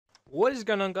What is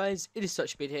going on, guys? It is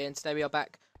SuchSpeed here, and today we are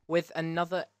back with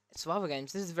another survival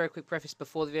games. This is a very quick preface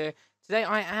before the video. Today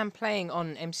I am playing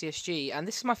on MCSG, and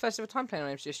this is my first ever time playing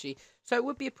on MCSG, so it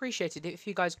would be appreciated if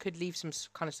you guys could leave some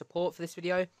kind of support for this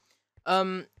video.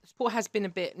 Support has been a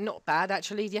bit not bad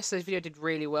actually. Yesterday's video did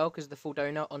really well because of the full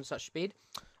donut on SuchSpeed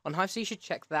on Hive, so you should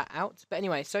check that out. But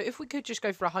anyway, so if we could just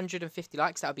go for 150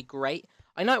 likes, that would be great.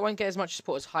 I know it won't get as much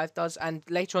support as Hive does, and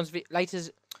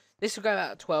this will go out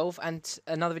at 12, and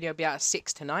another video will be out at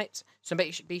 6 tonight. So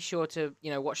be sure to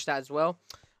watch that as well.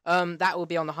 That will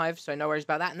be on the Hive, so no worries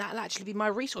about that. And that'll actually be my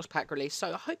resource pack release.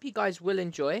 So I hope you guys will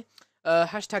enjoy.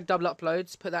 Hashtag double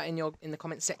uploads. Put that in the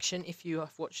comment section if you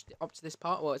have watched up to this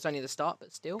part. Well, it's only the start,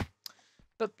 but still.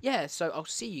 But yeah, so I'll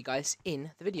see you guys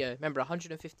in the video. Remember,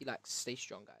 150 likes. Stay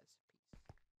strong, guys.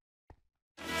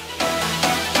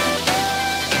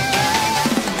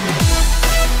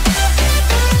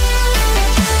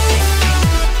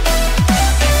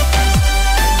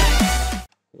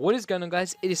 What is going on,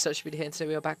 guys? It is SuchSpeed here, and today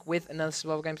we are back with another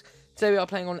survival games. Today we are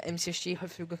playing on MCSG.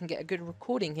 Hopefully we can get a good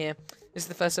recording here. This is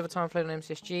the first ever time I've played on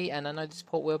MCSG, and I know the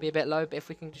support will be a bit low, but if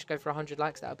we can just go for 100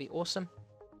 likes, that would be awesome.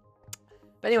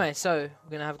 But anyway, so we're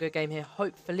going to have a good game here,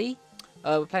 hopefully.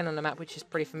 We're playing on a map which is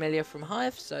pretty familiar from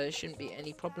Hive, so there shouldn't be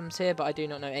any problems here, but I do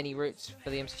not know any routes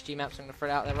for the MCSG map, so I'm going to throw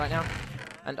it out there right now.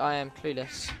 And I am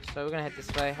clueless. So we're going to head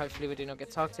this way. Hopefully we do not get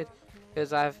targeted,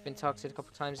 because I've been targeted a couple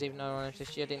of times, even though on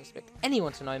MCSG I didn't expect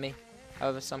anyone to know me.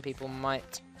 However, some people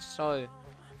might. So,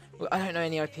 well, I don't know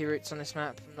any IP routes on this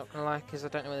map, I'm not going to lie, because I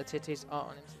don't know where the tier 2s are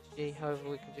on MCSG. However,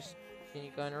 we can just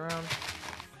continue going around.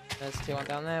 There's tier 1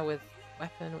 down there with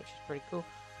weapon, which is pretty cool.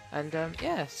 And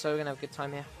yeah, so we're going to have a good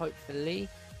time here, hopefully.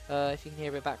 If you can hear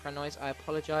a bit of background noise, I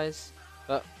apologise.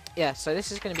 But yeah, so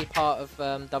this is going to be part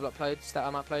of double uploads that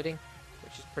I'm uploading,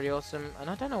 which is pretty awesome. And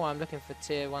I don't know why I'm looking for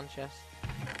tier 1 chest.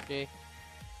 G.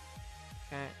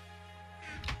 Okay.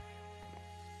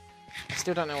 I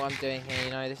still don't know what I'm doing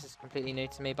here, this is completely new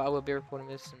to me, but I will be recording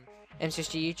with some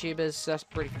MCSG YouTubers, so that's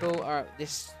pretty cool. Alright,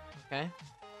 okay.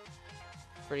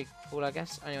 Pretty cool, I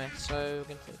guess. Anyway, so we're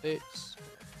going to take the boots.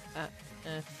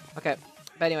 Okay,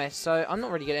 but anyway, so I'm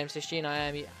not really good at MCSG, and I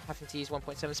am having to use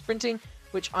 1.7 sprinting,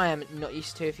 which I am not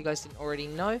used to, if you guys didn't already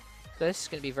know. So this is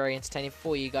going to be very entertaining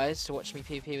for you guys to watch me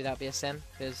PvP without BSM,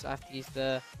 because I have to use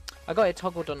the... I got it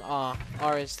toggled on R.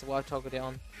 R is what I toggled it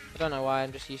on. I don't know why,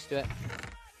 I'm just used to it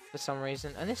for some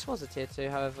reason. And this was a tier 2,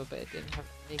 however, but it didn't have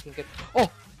anything good. Oh!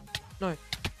 No!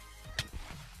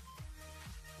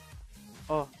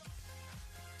 Oh.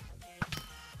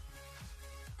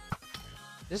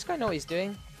 Does this guy know what he's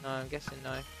doing? No, I'm guessing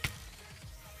no.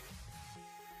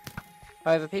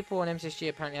 However, people on MCSG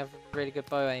apparently have really good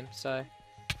bow aim, so...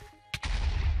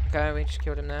 Okay, we just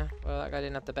killed him there. Well, that guy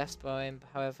didn't have the best bow aim,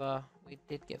 however, we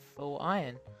did get full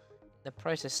iron in the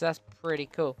process, so that's pretty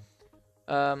cool.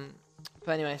 But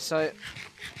anyway, so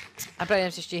I played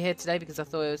MCSG here today because I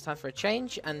thought it was time for a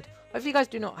change, and hopefully you guys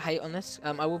do not hate on this.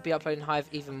 I will be uploading Hive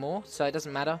even more, so it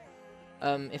doesn't matter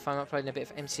if I'm uploading a bit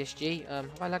of MCSG.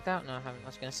 Have I lagged out? No, I haven't. I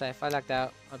was going to say, if I lagged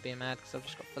out, I'd be mad because I've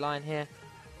just got full iron here,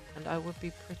 and I would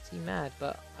be pretty mad,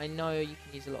 but I know you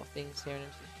can use a lot of things here in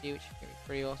MCSG, which is going to be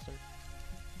pretty awesome.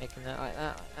 Making that like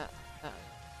that, that.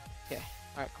 Okay,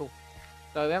 alright, cool.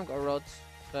 So we haven't got rods,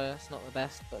 so that's not the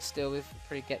best, but still we've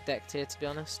pretty get decked here, to be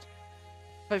honest.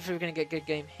 Hopefully we're going to get a good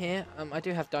game here. I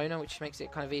do have donor, which makes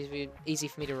it kind of easy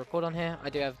for me to record on here. I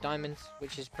do have diamonds,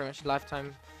 which is pretty much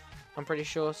lifetime, I'm pretty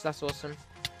sure, so that's awesome.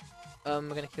 We're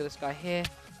going to kill this guy here.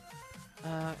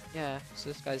 Yeah, so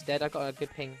this guy's dead. I got a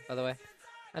good ping, by the way.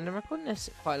 And I'm recording this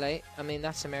quite late. I mean,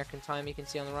 that's American time, you can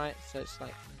see on the right, so it's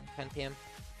like 10 PM.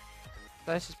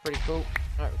 So this is pretty cool.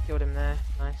 Alright, we killed him there.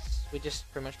 Nice. We just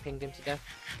pretty much pinged him to death.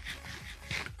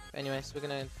 But anyway, so we're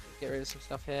going to get rid of some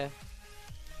stuff here.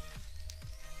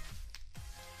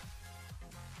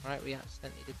 Alright, we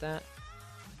accidentally did that.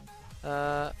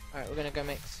 Alright, we're going to go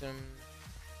make some...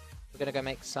 We're going to go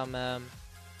make some...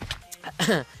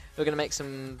 we're going to make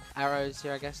some arrows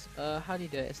here, I guess. How do you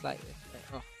do it? It's like this.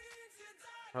 Oh.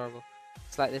 Horrible.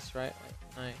 It's like this, right?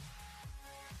 Wait, no.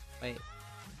 Wait.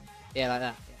 Yeah, like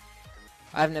that.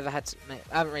 I've never had to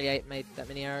I haven't really made that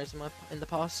many arrows in the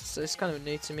past, so it's kind of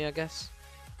new to me, I guess,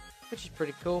 which is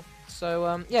pretty cool.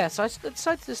 So yeah, so I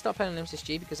decided to start playing on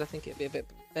MCSG because I think it'd be a bit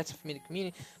better for me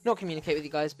to not communicate with you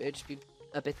guys, but it'd just be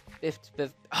a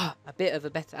bit of a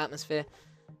better atmosphere.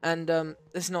 And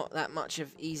there's not that much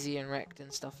of easy and wrecked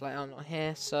and stuff like that on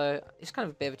here, so it's kind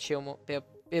of a bit of a chill,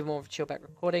 bit more of a chill back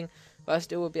recording. But I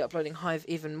still will be uploading Hive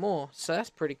even more, so that's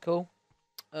pretty cool.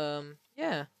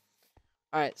 Yeah.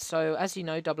 Alright, so as you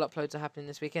know, double uploads are happening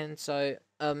this weekend. So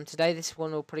today this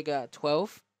one will probably go at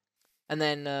 12. And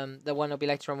then the one will be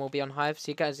later on will be on Hive,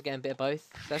 so you guys are getting a bit of both.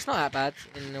 So it's not that bad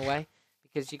in a way,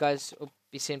 because you guys will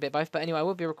be seeing a bit of both. But anyway, I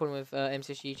will be recording with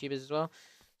MCSG YouTubers as well.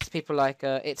 It's people like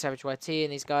It's Average YT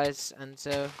and these guys, and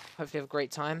hopefully have a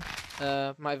great time.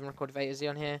 Might even record Veta Z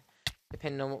on here,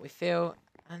 depending on what we feel.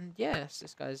 And yes,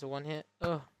 this guy's a one hit.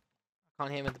 Oh, I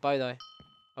can't hit him with the bow though.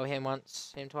 Oh, hit him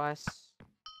once, hit him twice.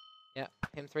 Yeah,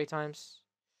 hit him 3 times.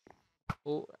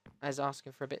 Oh, I was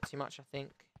asking for a bit too much, I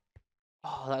think.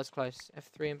 Oh, that was close.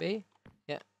 F3 and B.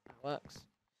 Yeah, that works.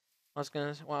 I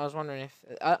was wondering if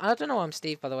I don't know why I'm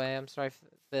Steve, by the way. I'm sorry for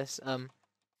this.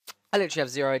 I literally have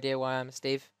zero idea why I'm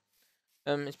Steve.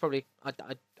 It's probably I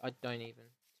don't even,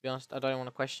 to be honest. I don't want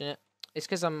to question it. It's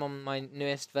because I'm on my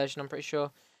newest version. I'm pretty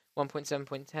sure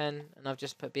 1.7.10, and I've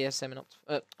just put BSM and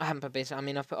I haven't put BSM. I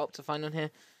mean, I've put Optifine on here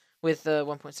with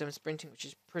 1.7 sprinting, which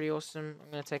is pretty awesome.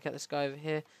 I'm gonna take out this guy over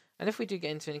here, and if we do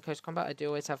get into any close combat, I do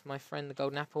always have my friend the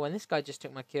Golden Apple, and this guy just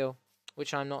took my kill,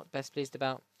 which I'm not best pleased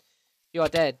about. You are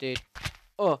dead, dude.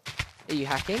 Oh, are you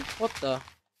hacking? What the?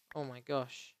 Oh my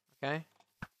gosh. Okay.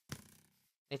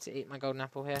 Need to eat my Golden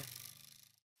Apple here.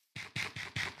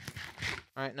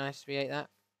 Alright, nice. We ate that.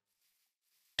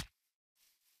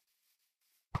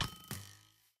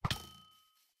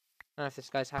 I don't know if this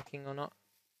guy's hacking or not.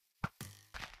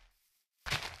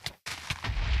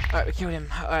 Alright, we killed him.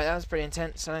 Alright, that was pretty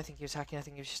intense. I don't think he was hacking. I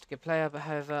think he was just a good player. But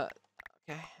however,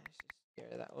 okay. Let's just get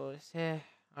rid of that all this here.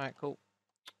 Alright, cool.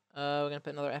 We're going to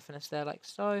put another FNS there like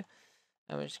so.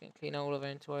 And we're just going to clean all of our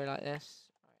inventory like this. Alright, nice.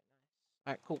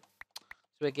 Alright, cool.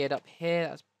 So we're geared up here.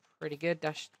 That's pretty good.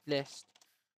 Dash list.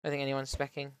 I don't think anyone's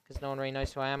specking because no one really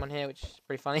knows who I am on here, which is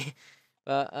pretty funny.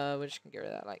 But we're just gonna get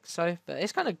rid of that like so. But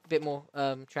it's kind of a bit more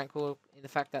tranquil in the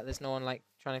fact that there's no one like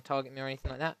trying to target me or anything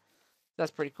like that. So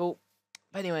that's pretty cool.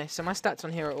 But anyway, so my stats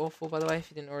on here are awful, by the way, if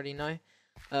you didn't already know.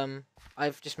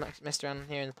 I've just messed around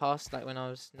here in the past, like when I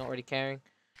was not really caring.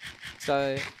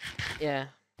 So yeah,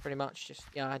 pretty much just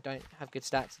I don't have good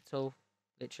stats at all.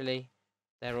 Literally,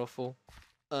 they're awful.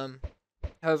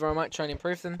 However, I might try and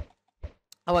improve them.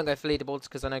 I won't go for leaderboards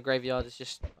because I know Graveyard is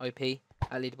just OP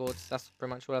at leaderboards. That's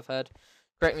pretty much all I've heard.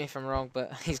 Correct me if I'm wrong,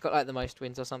 but he's got like the most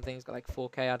wins or something. He's got like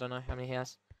 4K. I don't know how many he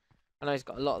has. I know he's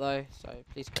got a lot though, so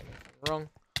please correct me if I'm wrong.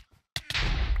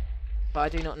 But I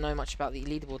do not know much about the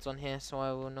leaderboards on here, so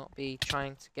I will not be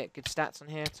trying to get good stats on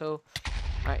here at all.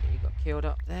 Right, you got killed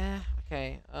up there.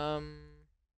 Okay, throw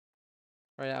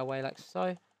that away like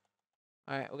so.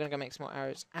 Alright, we're gonna go make some more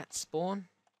arrows at spawn.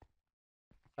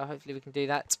 So hopefully we can do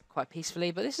that quite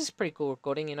peacefully. But this is pretty cool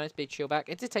recording, you know, it's a bit chill back.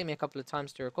 It did take me a couple of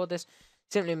times to record this,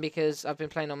 simply because I've been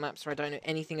playing on maps where I don't know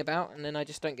anything about, and then I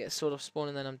just don't get a sort of spawn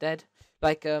and then I'm dead.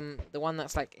 Like, the one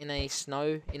that's like in a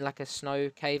snow, in like a snow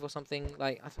cave or something,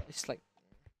 like, it's like,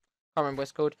 I can't remember what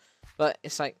it's called, but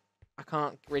it's like, I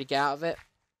can't really get out of it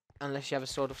unless you have a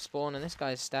sort of spawn, and this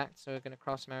guy is stacked, so we're going to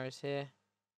craft some arrows here,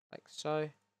 like so.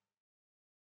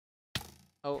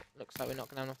 Oh, looks like we're not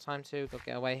going to have enough time to. We've got to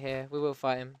get away here. We will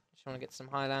fight him. Just want to get some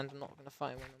high land. I'm not going to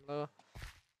fight him when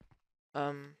I'm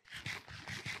lower.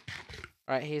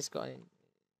 Right, he's got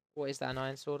what is that, an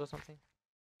iron sword or something?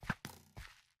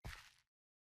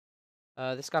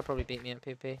 This guy probably beat me at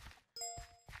PvP.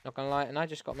 Not gonna lie, and I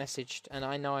just got messaged, and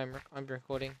I know I'm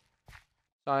recording,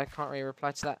 so I can't really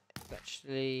reply to that. It's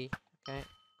actually, okay,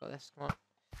 got this. Come on.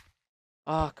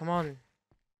 Oh, come on.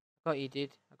 I got you,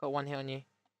 dude. I got one hit on you.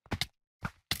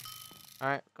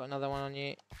 Alright, got another one on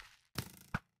you.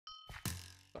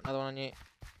 Got another one on you.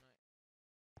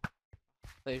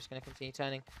 So he's gonna continue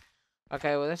turning.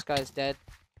 Okay, well this guy's dead.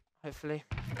 Hopefully.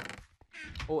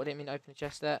 Oh, I didn't mean to open the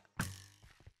chest there.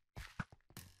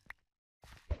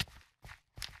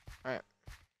 Alright.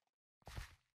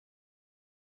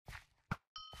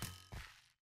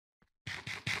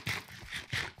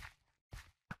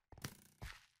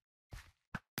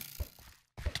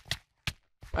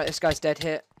 Right, this guy's dead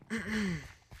here.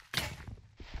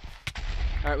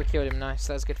 Alright, we killed him. Nice.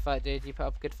 That was a good fight, dude. You put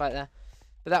up a good fight there.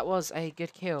 But that was a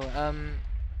good kill.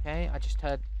 Okay, I just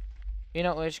heard. You know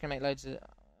what? We're just gonna make loads of.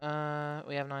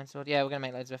 We have 9 sword. Yeah, we're gonna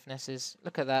make loads of finesses.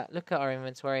 Look at that. Look at our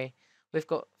inventory. We've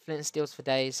got flint and steels for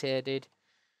days here, dude.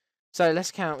 So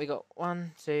let's count. We got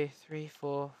 1, 2, 3,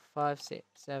 4, 5, 6,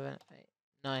 7, 8,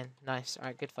 9. Nice.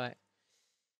 Alright, good fight.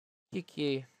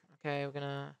 QQ. Okay, we're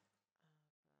gonna.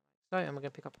 So, and we're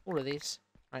gonna pick up all of these.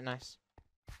 Right, nice.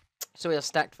 So we are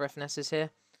stacked for FNSs here.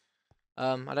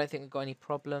 I don't think we've got any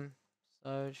problem.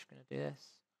 So just gonna do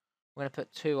this. We're gonna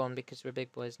put 2 on because we're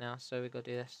big boys now. So we gotta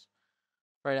do this.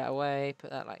 Throw that away.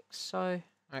 Put that like so.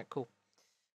 Alright, cool.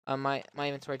 My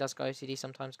inventory does go OCD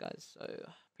sometimes, guys. So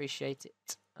appreciate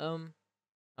it. Oh,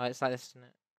 it's like this, isn't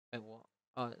it? Wait, what?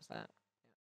 Oh, it's that.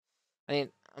 I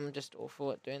I'm just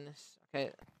awful at doing this.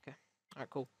 Okay. Alright,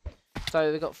 cool.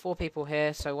 So we've got 4 people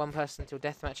here, so 1 person till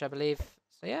deathmatch, I believe.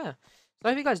 So yeah. So I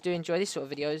hope you guys do enjoy these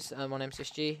sort of videos on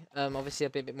MCSG. Obviously,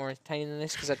 I'll be a bit more entertaining than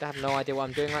this because I have no idea what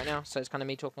I'm doing right now. So it's kind of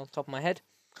me talking on the top of my head,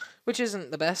 which isn't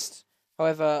the best.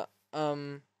 However,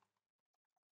 I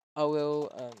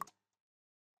will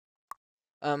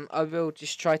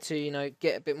just try to, you know,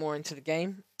 get a bit more into the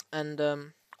game, and I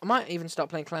might even start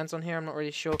playing clans on here. I'm not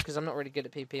really sure because I'm not really good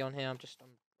at PP on here. I'm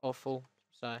awful,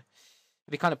 so it'd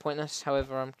be kind of pointless.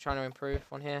 However, I'm trying to improve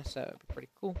on here, so it'd be pretty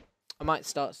cool. I might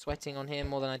start sweating on here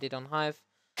more than I did on Hive.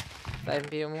 That'd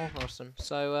be more awesome.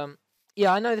 So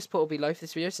yeah, I know this port will be low for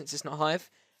this video since it's not Hive.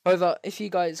 However, if you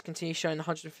guys continue showing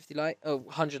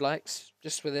 100 likes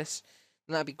just for this,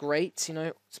 then that'd be great. You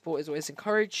know, support is always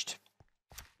encouraged.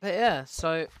 But yeah,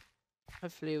 so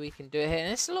hopefully we can do it here.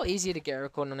 And it's a lot easier to get a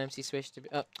recording on MCSG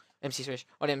on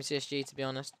MCSG, to be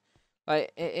honest.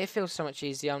 Like it feels so much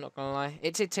easier. I'm not gonna lie.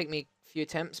 It did take me a few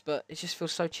attempts, but it just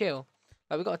feels so chill.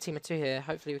 Like we've got a team of 2 here.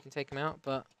 Hopefully we can take them out.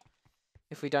 But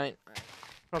if we don't,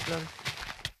 problem.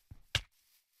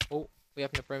 Oh, we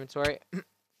open up our inventory.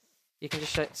 You can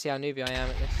just see how newbie I am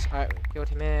at this. Alright, we killed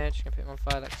him here. Just gonna put him on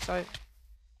fire like so.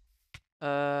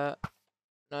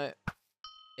 No.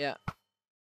 Yeah.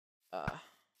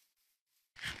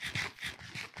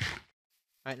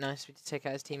 Alright, nice. We did take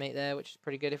out his teammate there, which is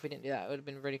pretty good. If we didn't do that, it would have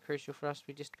been really crucial for us.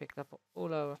 We just picked up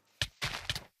all over.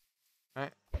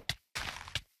 Alright.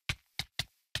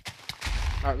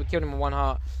 Alright, we killed him on 1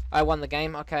 heart. I won the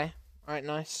game. Okay. Alright,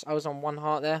 nice. I was on 1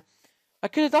 heart there. I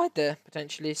could have died there,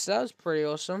 potentially, so that was pretty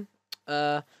awesome.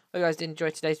 Hope you guys did enjoy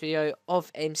today's video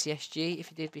of MCSG. If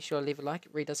you did, be sure to leave a like.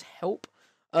 It really does help.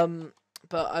 But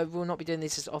I will not be doing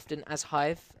this as often as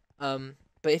Hive.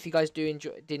 But if you guys did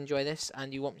enjoy this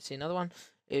and you want me to see another one,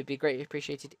 it would be greatly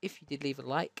appreciated if you did leave a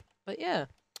like. But yeah,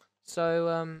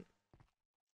 so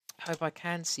hope I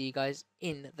can see you guys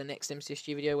in the next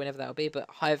MCSG video, whenever that'll be. But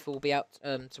Hive will be out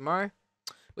tomorrow,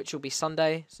 which will be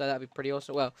Sunday, so that'll be pretty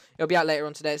awesome. Well, it'll be out later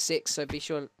on today at 6, so be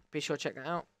sure to check that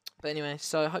out. But anyway,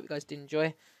 so I hope you guys did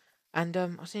enjoy, and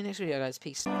I'll see you next video, guys.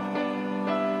 Peace.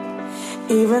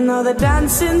 Even though the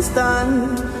dancing's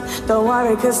done, don't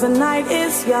worry, 'cause the night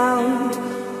is young.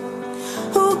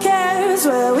 Who cares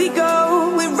where we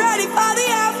go? We're ready for the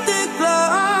hour.